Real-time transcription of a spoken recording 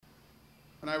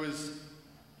when I was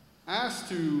asked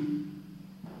to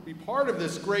be part of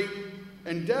this great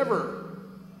endeavor,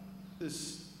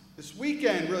 this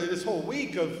weekend, really this whole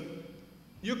week of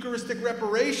Eucharistic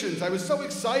reparations. I was so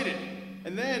excited.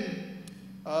 And then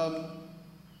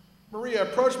Maria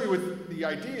approached me with the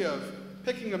idea of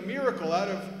picking a miracle out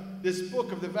of this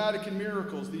book of the Vatican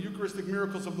miracles, the Eucharistic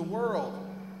miracles of the world.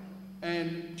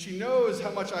 And she knows how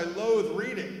much I loathe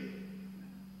reading.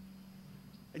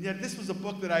 And yet this was a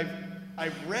book that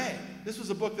I've read. This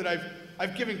was a book that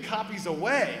I've given copies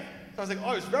away. So I was like, oh,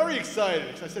 I was very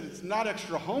excited. So I said, it's not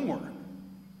extra homework.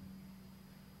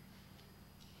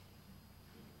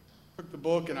 Took the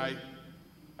book and I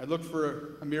looked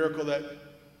for a miracle that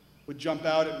would jump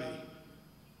out at me.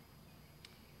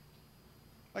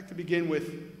 I'd like to begin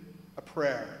with a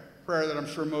prayer that I'm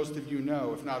sure most of you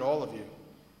know, if not all of you.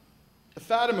 The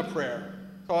Fatima prayer,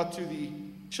 taught to the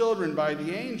children by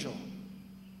the angel.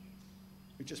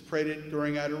 We just prayed it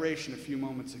during adoration a few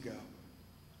moments ago.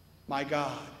 My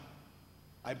God,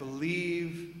 I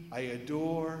believe, I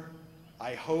adore,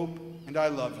 I hope, and I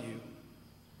love you.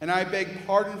 And I beg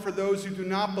pardon for those who do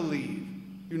not believe,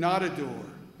 do not adore,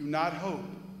 do not hope,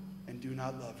 and do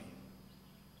not love you.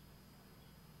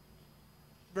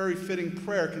 Very fitting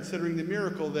prayer considering the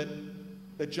miracle that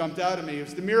jumped out at me. It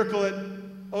was the miracle at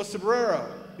Osobrero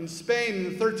in Spain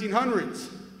in the 1300s.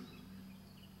 There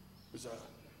was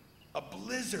a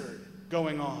blizzard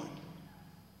going on.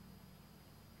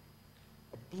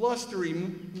 A blustery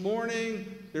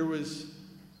morning. There was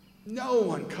no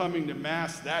one coming to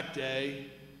Mass that day.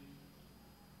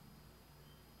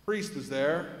 The priest was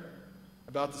there,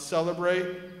 about to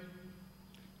celebrate,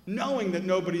 knowing that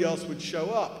nobody else would show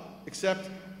up, except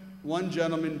one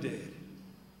gentleman did.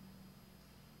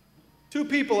 2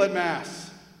 people at Mass.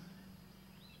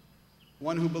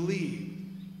 One who believed,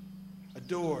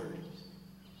 adored,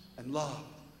 and loved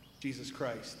Jesus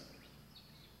Christ.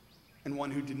 And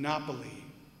one who did not believe,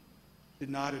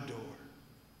 did not adore,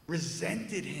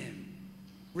 resented him,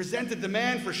 resented the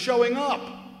man for showing up.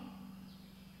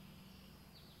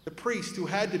 The priest who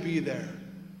had to be there,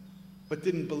 but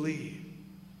didn't believe.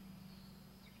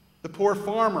 The poor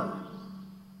farmer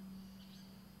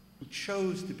who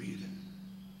chose to be there,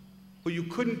 who you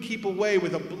couldn't keep away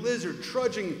with a blizzard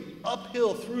trudging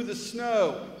uphill through the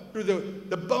snow, through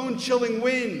the bone-chilling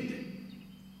wind.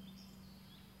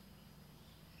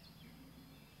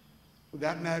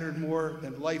 That mattered more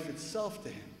than life itself to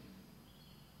him.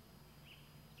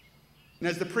 And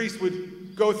as the priest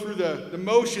would go through the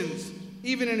motions,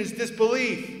 even in his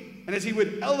disbelief, and as he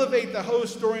would elevate the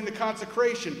host during the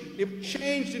consecration, it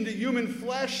changed into human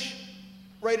flesh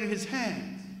right in his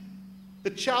hands.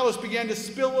 The chalice began to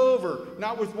spill over,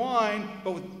 not with wine,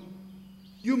 but with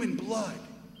human blood,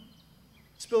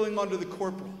 spilling onto the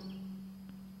corporal.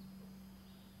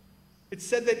 It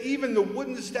said that even the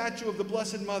wooden statue of the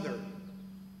Blessed Mother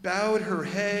bowed her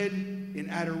head in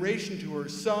adoration to her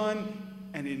son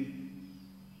and in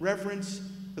reverence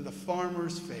to the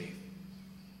farmer's faith.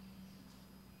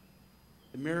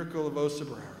 The miracle of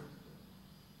Osobrero.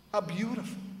 How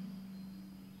beautiful.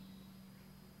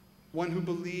 One who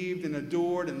believed and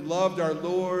adored and loved our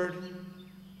Lord,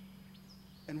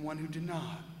 and one who did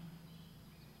not,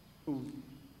 who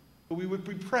we would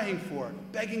be praying for,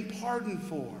 begging pardon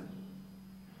for.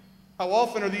 How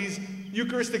often are these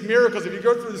Eucharistic miracles, if you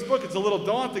go through this book, it's a little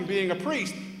daunting being a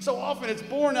priest. So often it's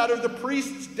born out of the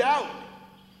priest's doubt.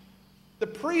 The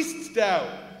priest's doubt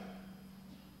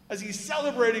as he's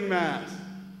celebrating Mass.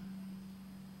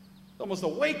 It's almost a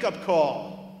wake-up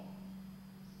call.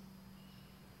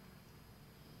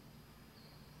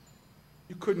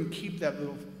 You couldn't keep that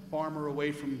little farmer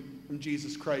away from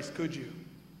Jesus Christ, could you?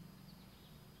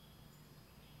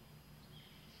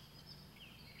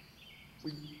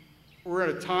 We're at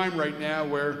a time right now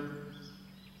where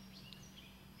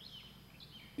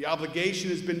the obligation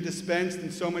has been dispensed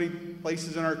in so many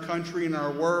places in our country and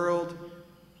our world.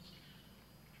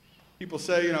 People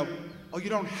say, oh, you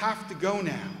don't have to go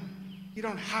now. You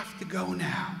don't have to go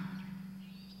now.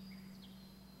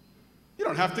 You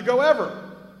don't have to go ever.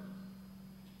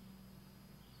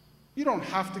 You don't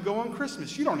have to go on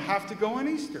Christmas. You don't have to go on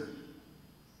Easter. You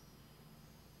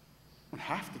don't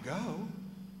have to go.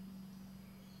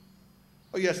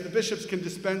 Oh yes, the bishops can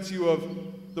dispense you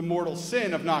of the mortal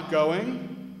sin of not going.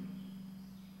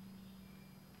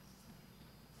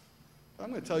 But I'm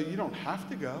going to tell you, you don't have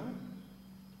to go.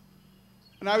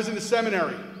 When I was in the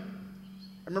seminary,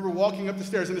 I remember walking up the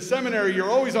stairs. In the seminary, you're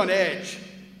always on edge,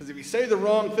 because if you say the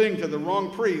wrong thing to the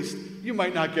wrong priest, you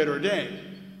might not get ordained.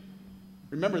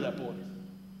 Remember that, boys.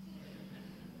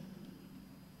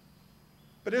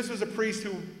 But this was a priest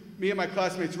who me and my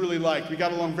classmates really liked. We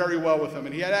got along very well with him,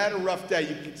 and he had a rough day.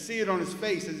 You could see it on his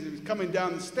face as he was coming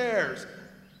down the stairs.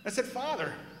 I said,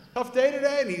 "Father, tough day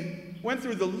today?" And he went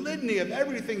through the litany of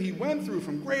everything he went through,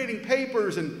 from grading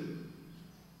papers and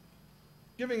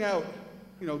giving out,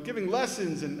 giving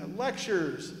lessons and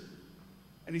lectures.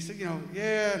 And he said,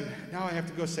 "Yeah, now I have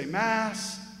to go say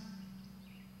Mass."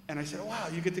 And I said, "Oh, wow,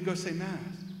 you get to go say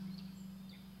Mass?"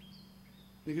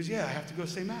 And he goes, "Yeah, I have to go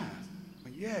say Mass." I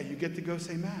went, "Yeah, you get to go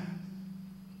say Mass."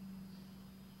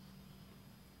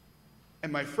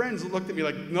 And my friends looked at me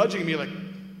like, nudging me like,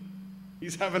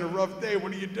 "He's having a rough day,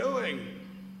 what are you doing?"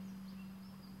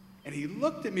 And he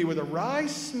looked at me with a wry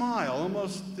smile,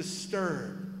 almost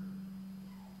disturbed.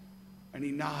 And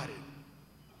he nodded.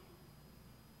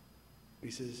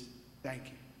 He says, "Thank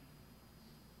you.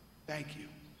 Thank you.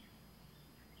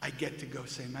 I get to go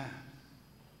say Mass."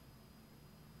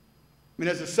 I mean,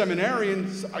 as a seminarian,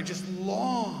 I just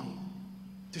long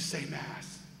to say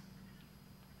Mass.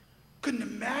 Couldn't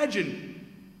imagine.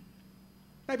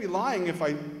 I'd be lying if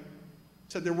I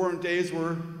said there weren't days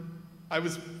where I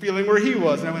was feeling where he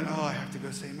was. And I went, "Oh, I have to go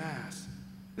say Mass."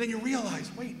 And then you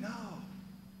realize, wait, no.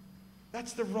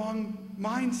 That's the wrong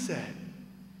mindset.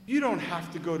 You don't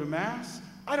have to go to Mass.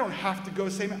 I don't have to go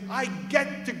say Mass. I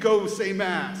get to go say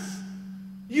Mass.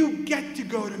 You get to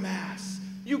go to Mass.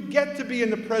 You get to be in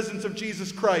the presence of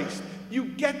Jesus Christ. You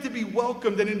get to be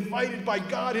welcomed and invited by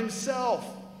God himself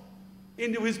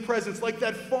into his presence, like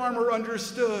that farmer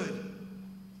understood.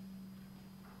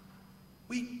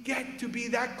 We get to be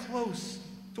that close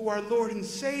to our Lord and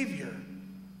Savior.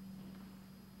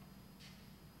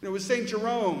 It was St.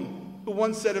 Jerome who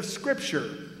once said of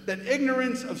Scripture that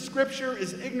ignorance of Scripture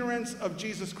is ignorance of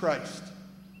Jesus Christ.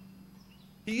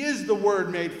 He is the Word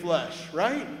made flesh,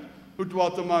 right? Who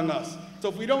dwelt among us. So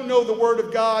if we don't know the Word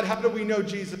of God, how do we know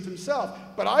Jesus himself?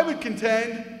 But I would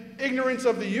contend ignorance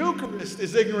of the Eucharist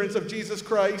is ignorance of Jesus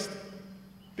Christ,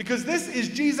 because this is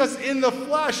Jesus in the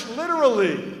flesh,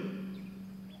 literally.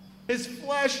 His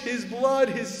flesh, his blood,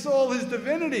 his soul, his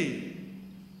divinity.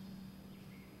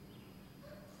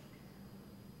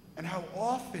 And how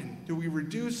often do we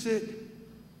reduce it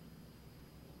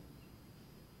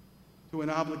to an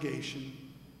obligation,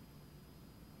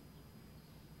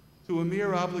 to a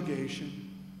mere obligation,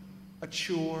 a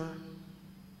chore,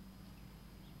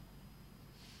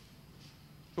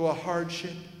 to a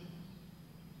hardship?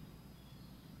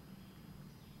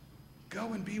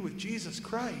 Go and be with Jesus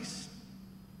Christ.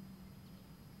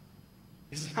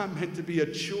 It's not meant to be a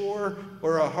chore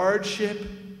or a hardship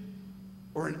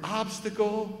or an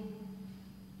obstacle.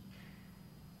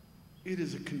 It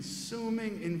is a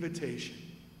consuming invitation.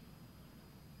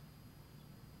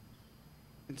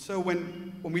 And so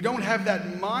when we don't have that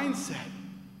mindset,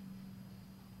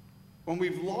 when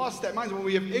we've lost that mindset, when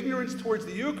we have ignorance towards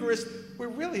the Eucharist, we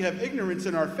really have ignorance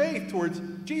in our faith towards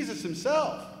Jesus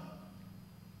himself.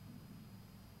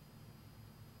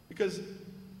 Because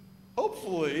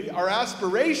hopefully our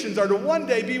aspirations are to one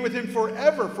day be with him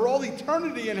forever, for all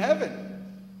eternity in heaven.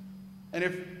 And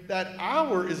if that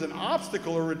hour is an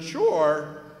obstacle or a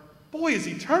chore, boy, is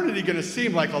eternity going to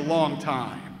seem like a long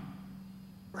time.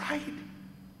 Right?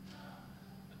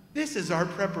 This is our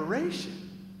preparation.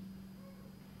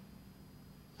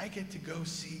 I get to go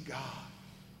see God.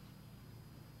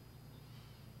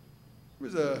 There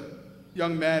was a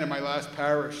young man in my last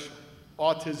parish,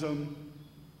 autism,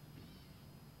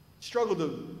 struggled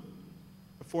to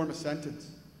form a sentence.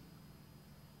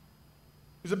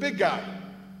 He was a big guy.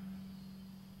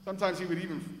 Sometimes he would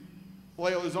even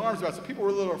flail his arms about, so people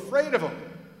were a little afraid of him.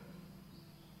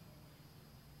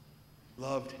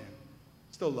 Loved him.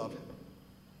 Still love him.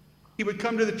 He would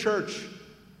come to the church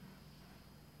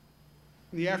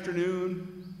in the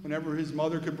afternoon, whenever his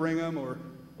mother could bring him or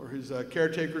his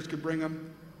caretakers could bring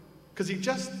him, because he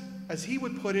just, as he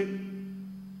would put it,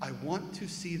 "I want to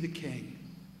see the King.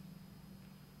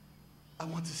 I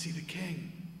want to see the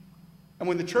King." And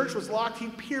when the church was locked,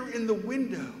 he'd peer in the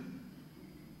window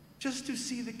just to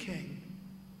see the King.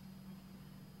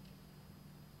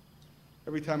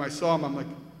 Every time I saw him, I'm like,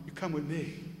 "You come with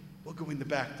me. We'll go in the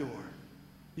back door.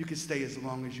 You can stay as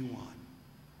long as you want."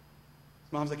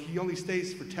 Mom's like, "He only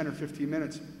stays for 10 or 15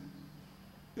 minutes.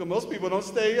 Most people don't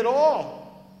stay at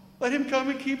all. Let him come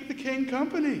and keep the King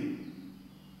company.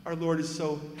 Our Lord is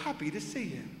so happy to see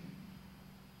him."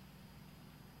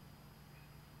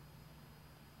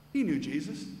 He knew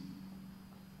Jesus.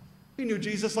 He knew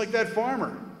Jesus like that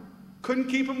farmer. Couldn't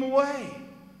keep him away.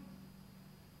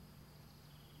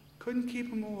 Couldn't keep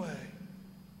him away.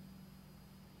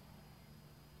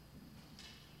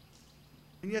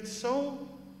 And yet so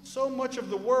much of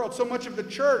the world, so much of the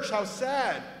church, how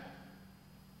sad.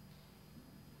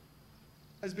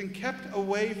 has been kept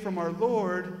away from our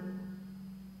Lord,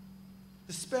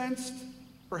 dispensed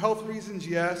for health reasons,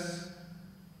 yes.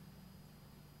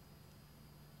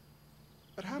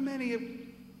 But how many have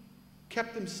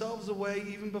kept themselves away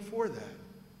even before that?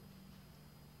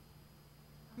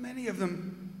 How many of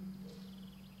them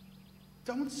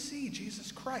don't see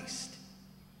Jesus Christ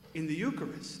in the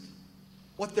Eucharist?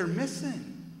 What they're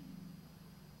missing.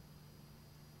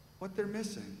 What they're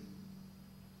missing.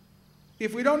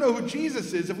 If we don't know who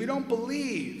Jesus is, if we don't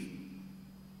believe,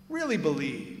 really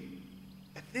believe,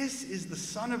 that this is the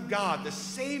Son of God, the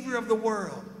Savior of the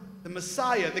world, the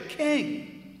Messiah, the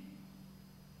King,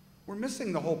 we're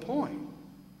missing the whole point.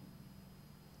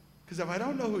 Because if I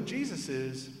don't know who Jesus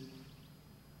is,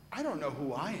 I don't know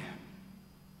who I am,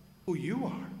 who you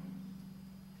are.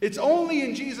 It's only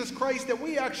in Jesus Christ that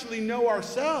we actually know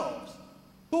ourselves,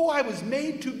 who I was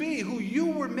made to be, who you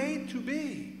were made to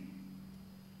be,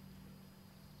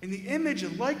 in the image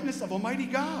and likeness of Almighty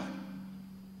God.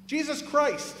 Jesus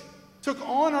Christ took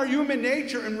on our human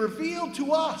nature and revealed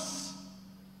to us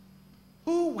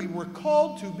who we were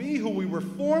called to be, who we were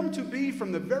formed to be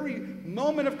from the very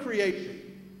moment of creation.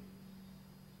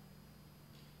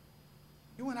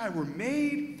 You and I were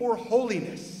made for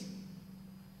holiness,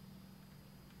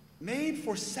 made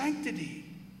for sanctity,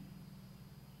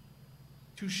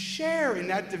 to share in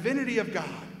that divinity of God.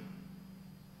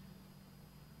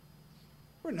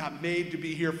 We're not made to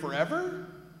be here forever.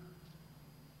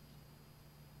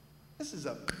 This is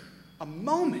a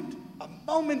moment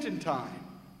in time.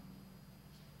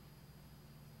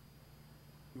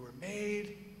 We were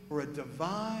made for a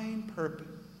divine purpose.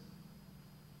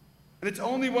 And it's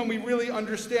only when we really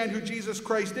understand who Jesus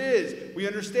Christ is, we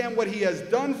understand what he has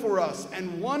done for us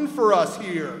and won for us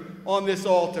here on this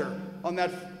altar, on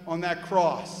that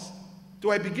cross,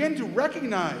 do I begin to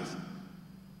recognize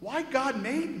why God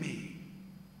made me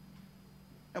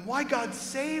and why God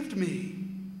saved me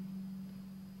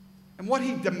and what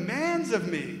he demands of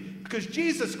me. Because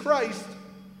Jesus Christ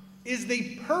is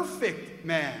the perfect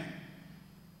man,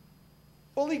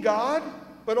 fully God,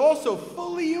 but also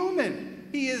fully human.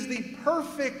 He is the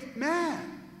perfect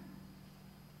man,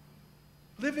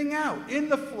 living out in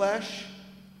the flesh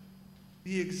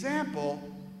the example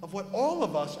of what all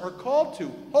of us are called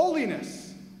to,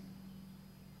 holiness,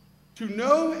 to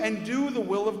know and do the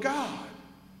will of God.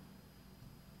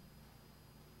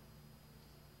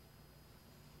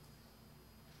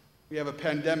 We have a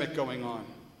pandemic going on.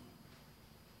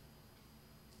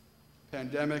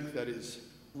 Pandemic that is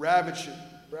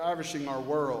ravishing our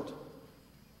world.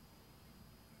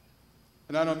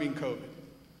 And I don't mean COVID.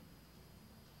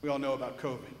 We all know about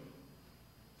COVID.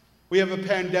 We have a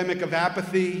pandemic of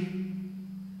apathy,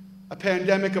 a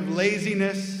pandemic of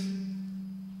laziness,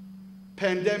 a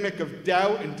pandemic of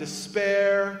doubt and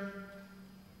despair,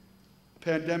 a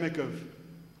pandemic of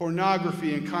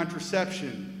pornography and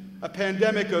contraception, a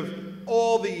pandemic of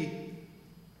all the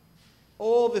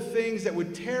things that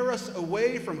would tear us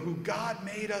away from who God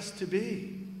made us to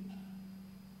be.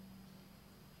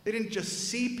 They didn't just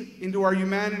seep into our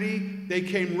humanity. They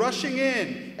came rushing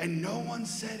in, and no one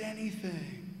said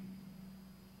anything.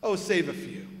 Oh, save a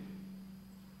few.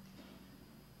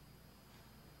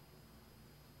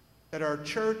 That our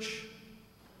church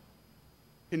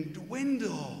can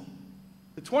dwindle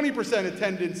to 20%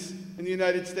 attendance in the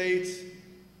United States,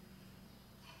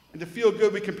 and to feel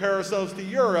good we compare ourselves to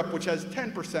Europe, which has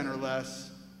 10% or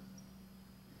less.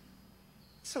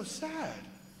 It's so sad.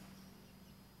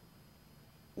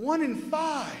 1 in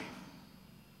 5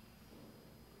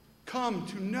 come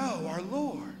to know our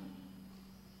Lord.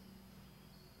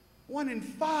 1 in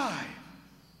 5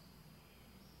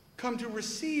 come to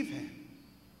receive him.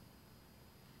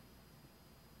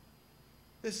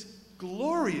 This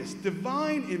glorious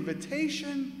divine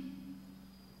invitation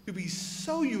to be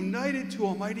so united to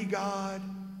Almighty God,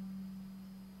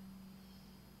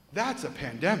 that's a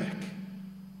pandemic.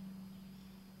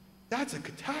 That's a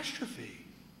catastrophe.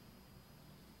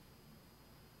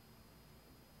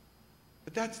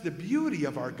 But that's the beauty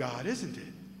of our God, isn't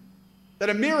it?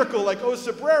 That a miracle like O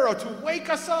Sobrero to wake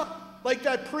us up like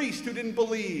that priest who didn't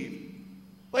believe,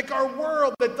 like our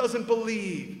world that doesn't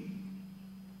believe,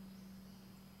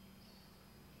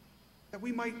 that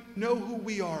we might know who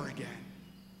we are again.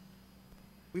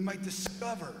 We might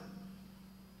discover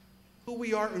who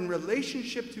we are in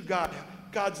relationship to God,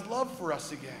 God's love for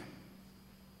us again.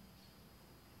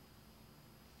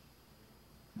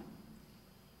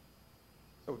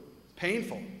 So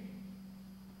painful.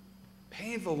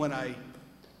 Painful when I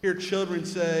hear children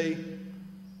say,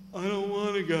 I don't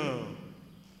want to go.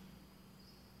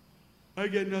 I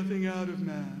get nothing out of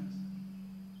Mass.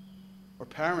 Or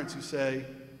parents who say,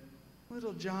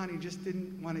 little Johnny just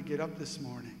didn't want to get up this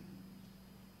morning.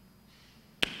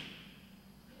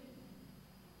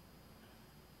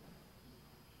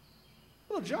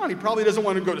 Little Johnny probably doesn't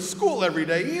want to go to school every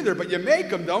day either, but you make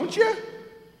him, don't you?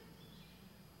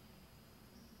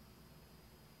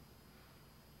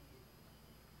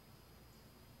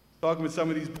 Talking with some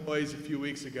of these boys a few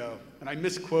weeks ago, and I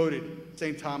misquoted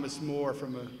St. Thomas More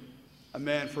from a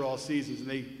Man for All Seasons, and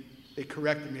they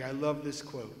corrected me. I love this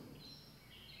quote.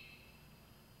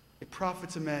 It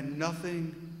profits a man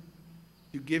nothing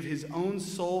to give his own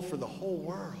soul for the whole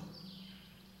world,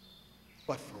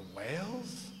 but for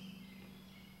whales?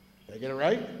 Did I get it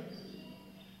right?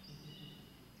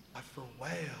 But for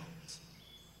whales.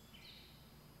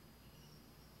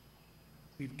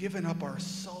 We've given up our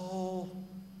soul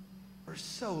for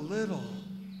so little.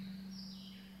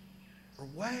 For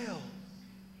whales.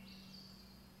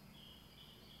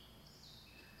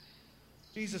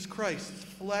 Jesus Christ's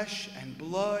flesh and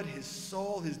blood, his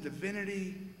soul, his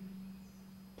divinity,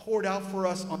 poured out for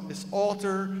us on this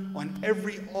altar, on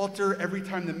every altar, every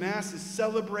time the Mass is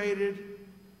celebrated.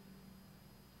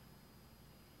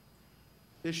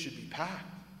 This should be packed.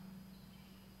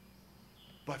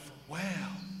 But for whales,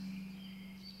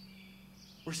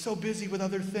 we're so busy with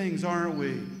other things, aren't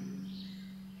we?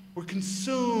 We're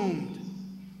consumed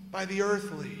by the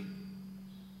earthly.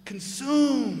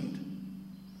 Consumed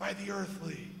by the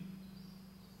earthly.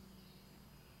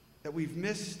 That we've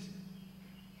missed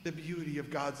the beauty of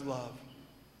God's love.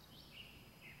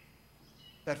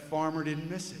 That farmer didn't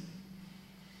miss it.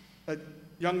 That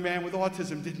young man with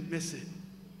autism didn't miss it.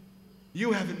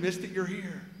 You haven't missed it, you're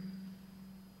here.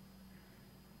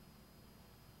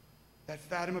 That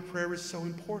Fatima prayer is so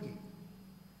important.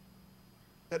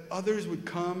 That others would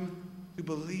come to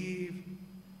believe,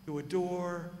 to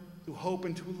adore, to hope,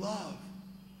 and to love.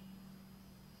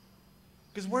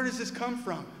 Because where does this come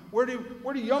from? Where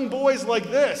do young boys like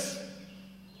this?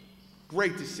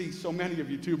 Great to see so many of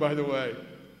you too, by the way.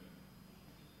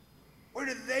 Where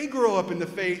did they grow up in the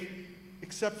faith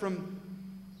except from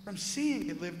seeing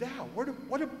it lived out?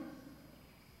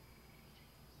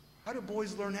 How do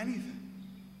boys learn anything?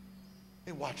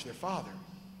 They watch their father.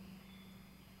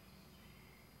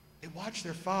 They watch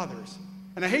their fathers.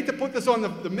 And I hate to put this on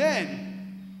the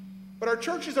men, but our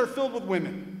churches are filled with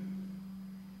women.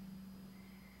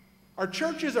 Our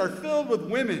churches are filled with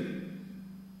women.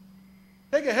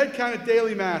 Take a head count at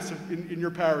daily Mass in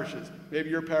your parishes. Maybe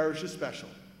your parish is special.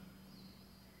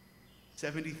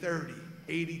 70-30,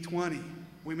 80-20,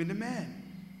 women to men.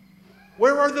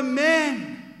 Where are the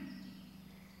men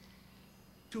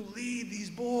to lead these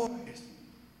boys?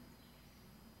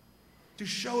 To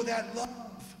show that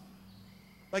love,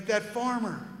 like that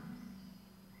farmer.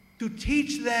 To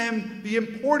teach them the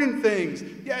important things.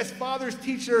 Yes, fathers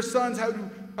teach their sons how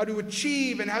to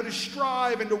achieve and how to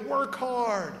strive and to work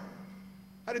hard.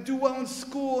 How to do well in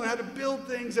school and how to build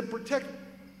things and protect.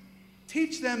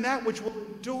 Teach them that which will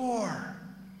endure.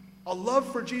 A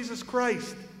love for Jesus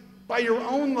Christ. By your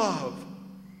own love.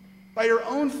 By your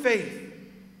own faith.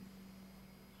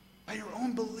 By your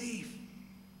own belief.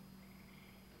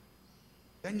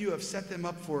 Then you have set them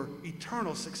up for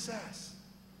eternal success.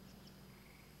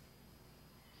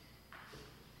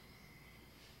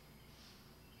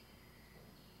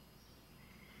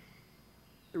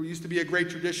 There used to be a great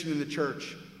tradition in the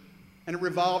church, and it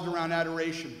revolved around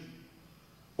adoration.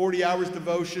 40 hours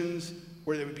devotions,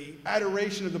 where there would be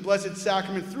adoration of the Blessed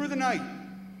Sacrament through the night.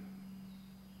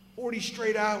 40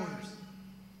 straight hours,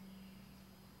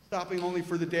 stopping only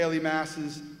for the daily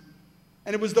Masses.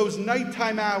 And it was those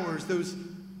nighttime hours, those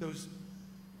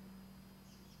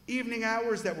evening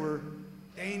hours that were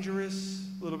dangerous,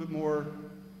 a little bit more,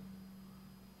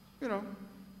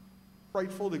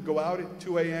 frightful, to go out at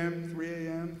 2 a.m., 3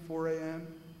 a.m., 4 a.m.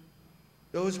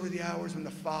 Those were the hours when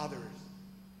the fathers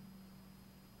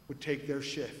would take their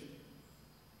shift.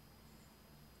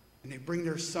 And they bring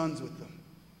their sons with them.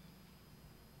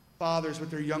 Fathers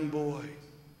with their young boys.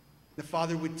 The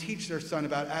father would teach their son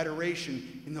about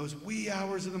adoration in those wee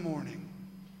hours of the morning.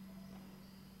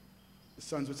 The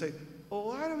sons would say, "Well,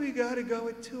 why do we got to go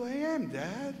at 2 a.m.,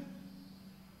 Dad?"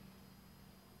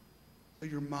 So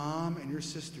your mom and your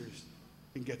sisters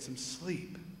can get some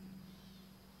sleep.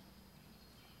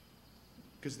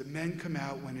 Because the men come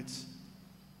out when it's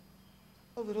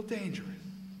a little dangerous.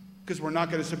 Because we're not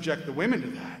going to subject the women to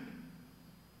that.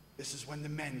 This is when the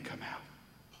men come out.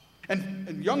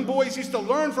 And young boys used to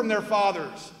learn from their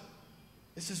fathers.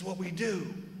 This is what we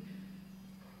do.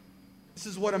 This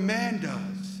is what a man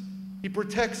does. He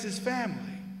protects his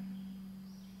family.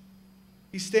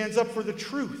 He stands up for the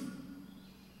truth.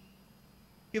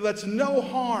 He lets no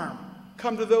harm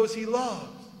come to those he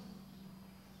loves.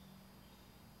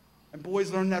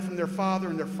 boys learned that from their father,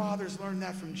 and their fathers learned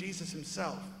that from Jesus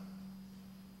himself.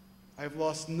 I have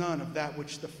lost none of that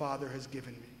which the Father has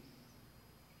given me.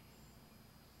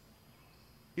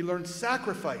 He learned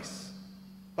sacrifice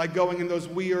by going in those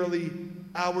wee early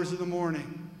hours of the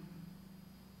morning.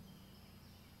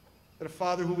 That a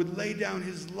father who would lay down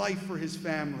his life for his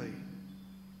family,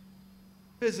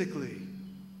 physically,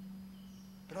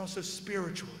 but also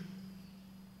spiritually.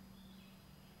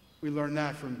 We learn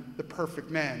that from the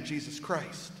perfect man, Jesus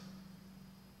Christ.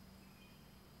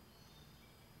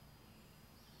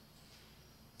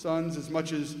 Sons, as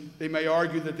much as they may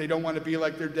argue that they don't want to be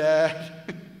like their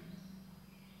dad,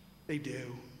 they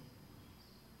do.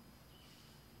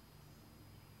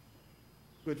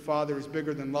 Good father is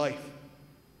bigger than life.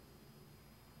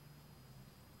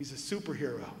 He's a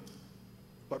superhero,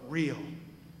 but real.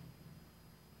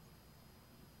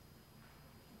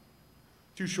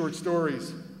 2 short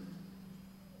stories.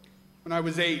 When I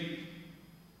was 8,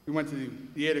 we went to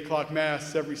the 8 o'clock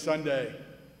Mass every Sunday.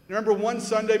 I remember one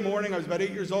Sunday morning, I was about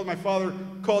 8 years old, my father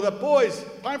called up, "Boys,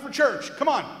 time for church, come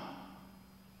on."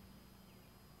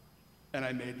 And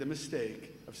I made the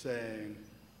mistake of saying,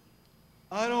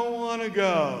 "I don't want to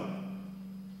go."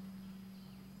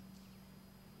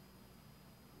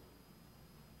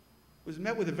 Was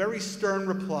met with a very stern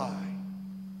reply.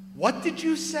 "What did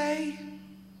you say?"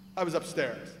 I was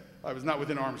upstairs. I was not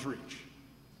within arm's reach.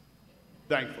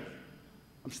 Thankfully,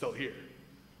 I'm still here.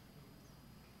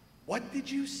 "What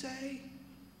did you say?"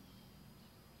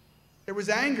 There was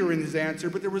anger in his answer,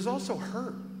 but there was also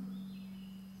hurt.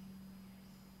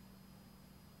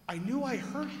 I knew I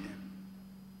hurt him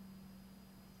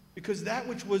because that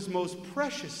which was most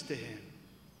precious to him,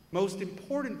 most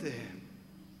important to him,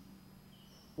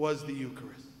 was the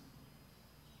Eucharist.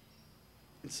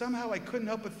 And somehow I couldn't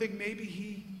help but think maybe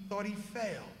he thought he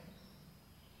failed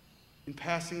in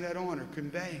passing that on or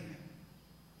conveying it.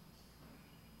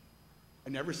 I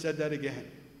never said that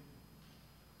again.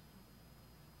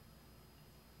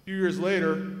 A few years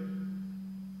later,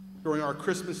 during our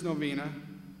Christmas novena,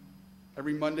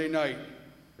 every Monday night,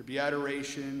 there'd be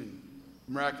adoration and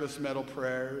miraculous medal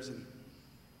prayers. And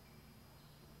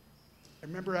I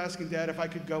remember asking Dad if I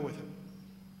could go with him.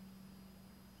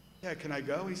 "Yeah, can I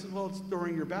go?" He said, "Well, it's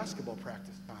during your basketball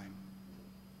practice time.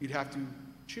 You'd have to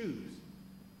choose."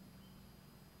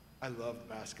 I loved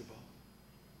basketball.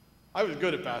 I was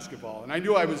good at basketball, and I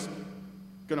knew I was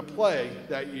going to play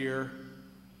that year.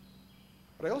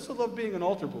 But I also loved being an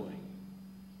altar boy.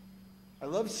 I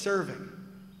loved serving.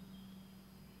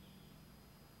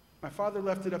 My father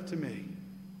left it up to me.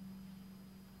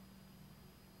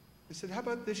 He said, "How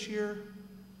about this year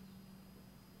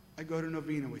I go to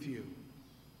novena with you?"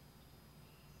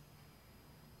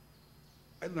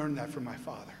 I learned that from my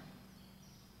father.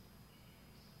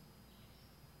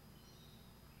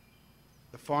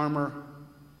 The farmer,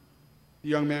 the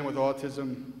young man with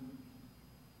autism,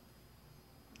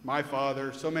 my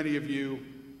father, so many of you.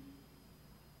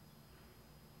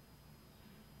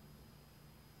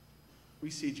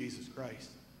 We see Jesus Christ.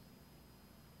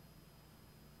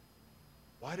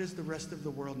 Why does the rest of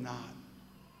the world not?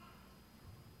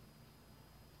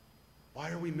 Why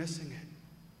are we missing it?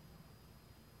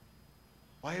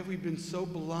 Why have we been so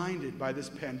blinded by this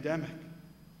pandemic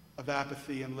of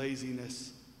apathy and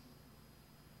laziness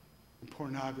and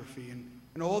pornography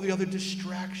and all the other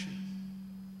distractions?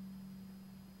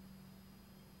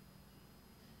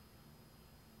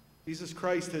 Jesus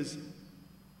Christ has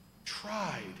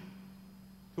tried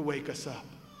to wake us up.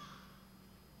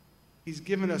 He's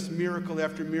given us miracle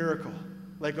after miracle,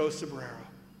 like O Sobrero.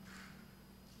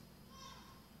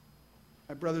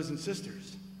 My brothers and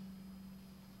sisters,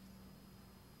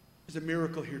 there's a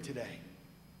miracle here today.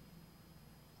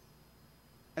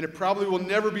 And it probably will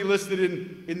never be listed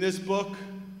in this book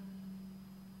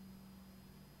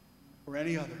or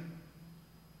any other.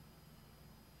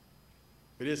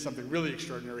 It is something really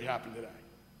extraordinary happened today.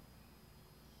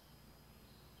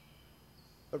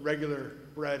 But regular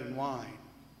bread and wine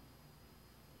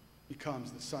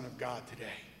becomes the Son of God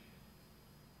today.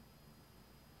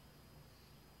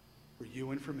 For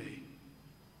you and for me,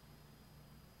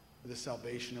 for the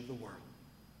salvation of the world.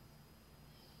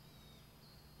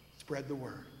 Spread the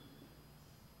word.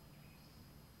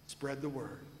 Spread the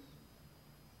word.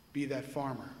 Be that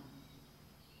farmer.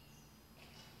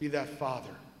 Be that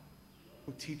father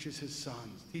who teaches his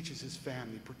sons, teaches his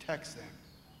family, protects them,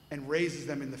 and raises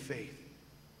them in the faith.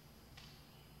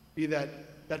 Be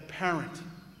that parent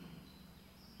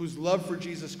whose love for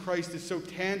Jesus Christ is so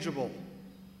tangible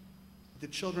that the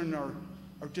children are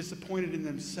disappointed in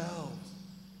themselves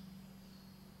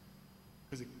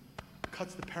because it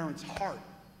cuts the parent's heart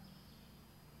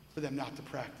for them not to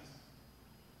practice.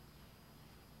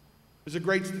 There's a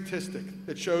great statistic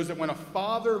that shows that when a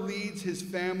father leads his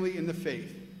family in the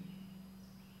faith,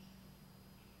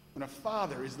 when a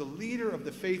father is the leader of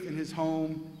the faith in his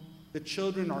home, the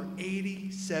children are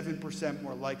 87%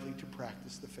 more likely to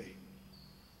practice the faith.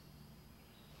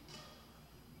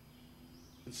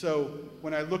 And so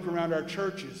when I look around our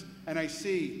churches and I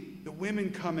see the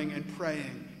women coming and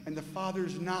praying and the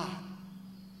fathers not,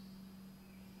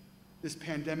 this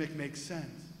pandemic makes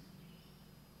sense.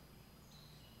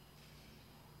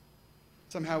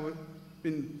 Somehow it's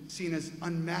been seen as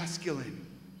unmasculine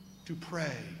to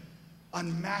pray,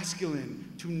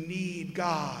 unmasculine to need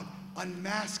God,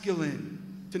 unmasculine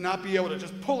to not be able to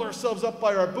just pull ourselves up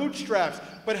by our bootstraps.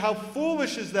 But how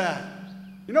foolish is that?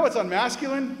 You know what's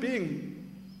unmasculine? Being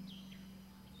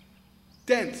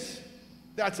dense.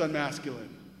 That's unmasculine.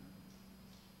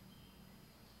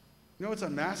 You know what's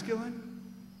unmasculine?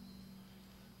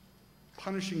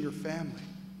 Punishing your family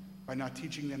by not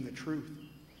teaching them the truth.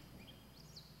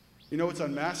 You know what's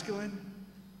unmasculine?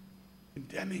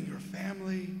 Condemning your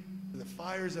family to the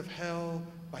fires of hell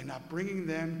by not bringing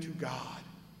them to God.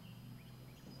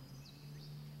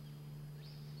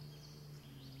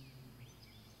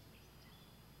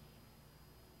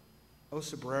 O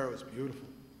Sobrero is beautiful.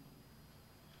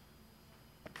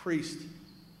 A priest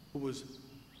who was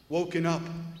woken up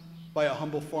by a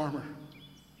humble farmer.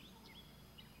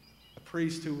 A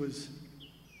priest who was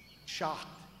shocked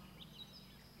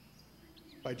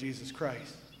by Jesus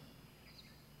Christ.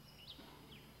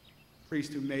 A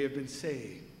priest who may have been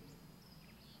saved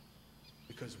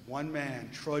because one man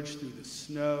trudged through the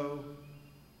snow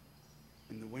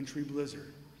and the wintry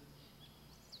blizzard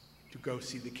to go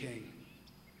see the King.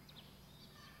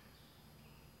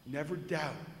 Never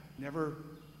doubt, never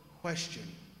question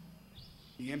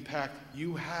the impact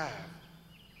you have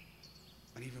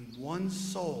on even one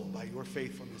soul by your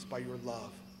faithfulness, by your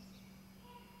love.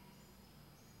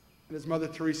 And as Mother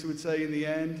Teresa would say, in the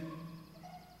end,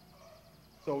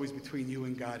 it's always between you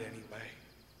and God anyway.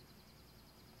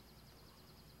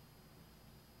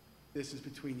 This is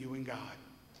between you and God,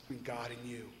 between God and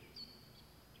you.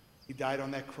 He died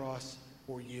on that cross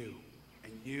for you,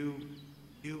 and you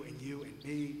and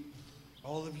me,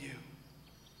 all of you.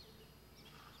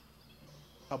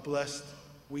 How blessed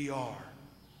we are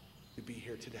to be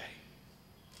here today.